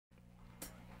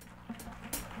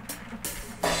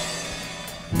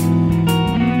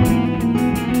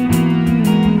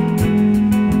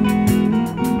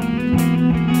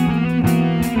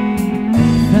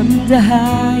the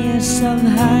highest of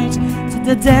heights to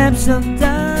the depths of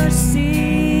the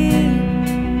sea.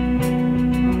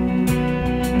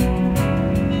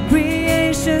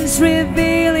 Creations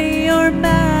revealing your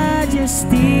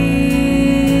majesty.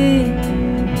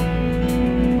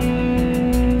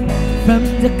 From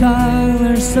the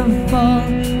colors of fall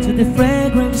to the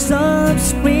fragrance of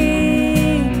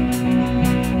spring,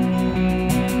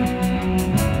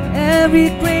 every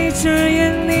creature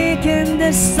unique in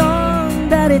the song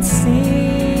that it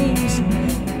sings,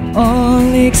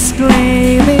 all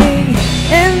exclaiming,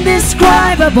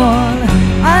 indescribable,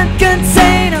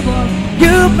 uncontainable.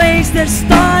 You place the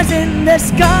stars in the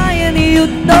sky and you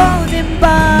know them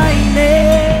by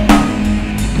name.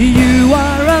 You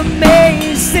are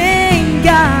amazing,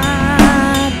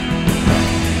 God.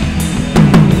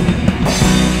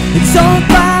 It's so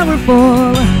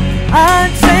powerful,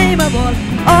 untameable.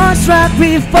 Awestruck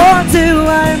we fall to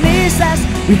our knees as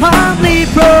we humbly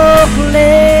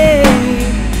proclaim,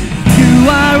 you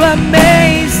are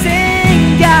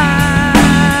amazing,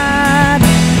 God.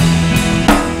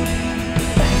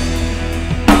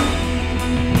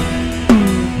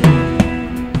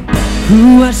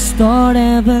 Who has stored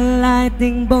every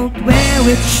lightning bolt where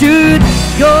it should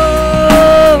go,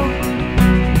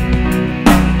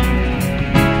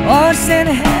 or send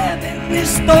heavenly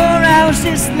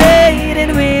storehouses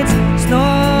laden with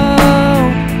snow?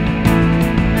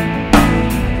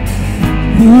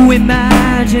 Who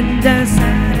imagined the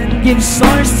sun and gives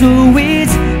source to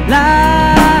its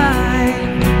light,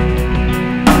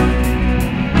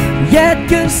 yet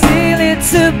conceal it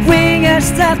to bring us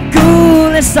the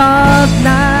coolness of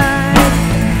night?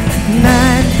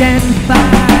 None can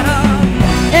fathom,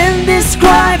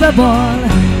 indescribable,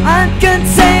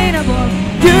 uncontainable.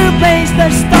 You place the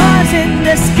stars in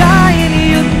the sky and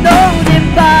you know them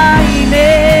by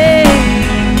name.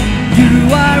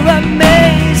 You are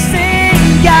amazing,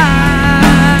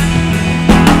 God.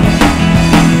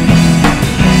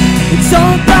 It's so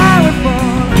powerful,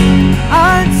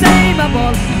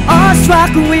 untameable.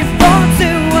 Awestruck we fall to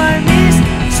our knees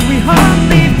as we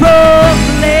humbly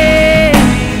proclaim,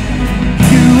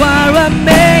 you are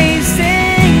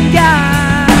amazing,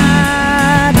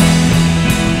 God.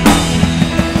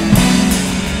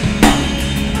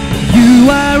 You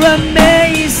are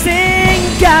amazing,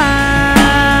 God.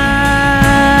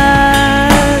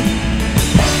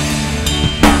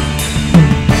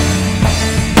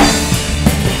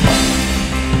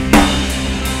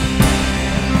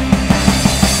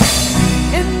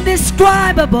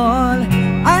 Indescribable,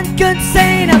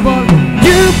 uncontainable.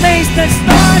 You place the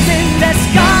stars in the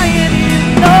sky and you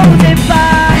know them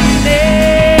by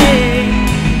name.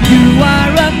 You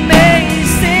are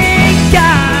amazing,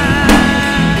 God.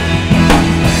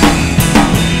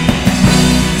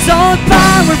 So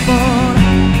powerful,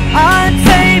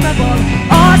 untameable.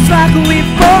 Awestruck we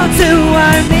fall to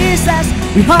our knees as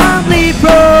we humbly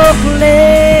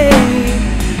proclaim,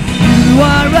 you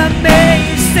are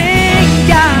amazing,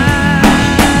 God.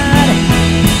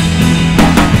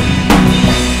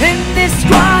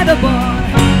 Indescribable,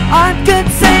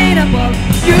 uncontainable.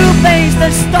 You place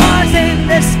the stars in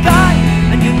the sky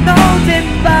and you know them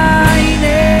by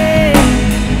name.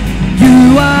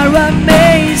 You are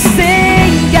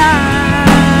amazing,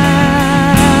 God.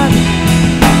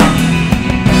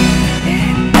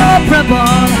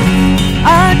 Indescribable,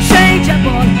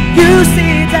 unchangeable. You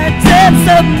see the depths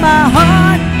of my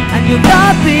heart and you'll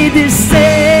not be the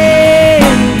same.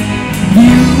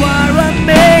 You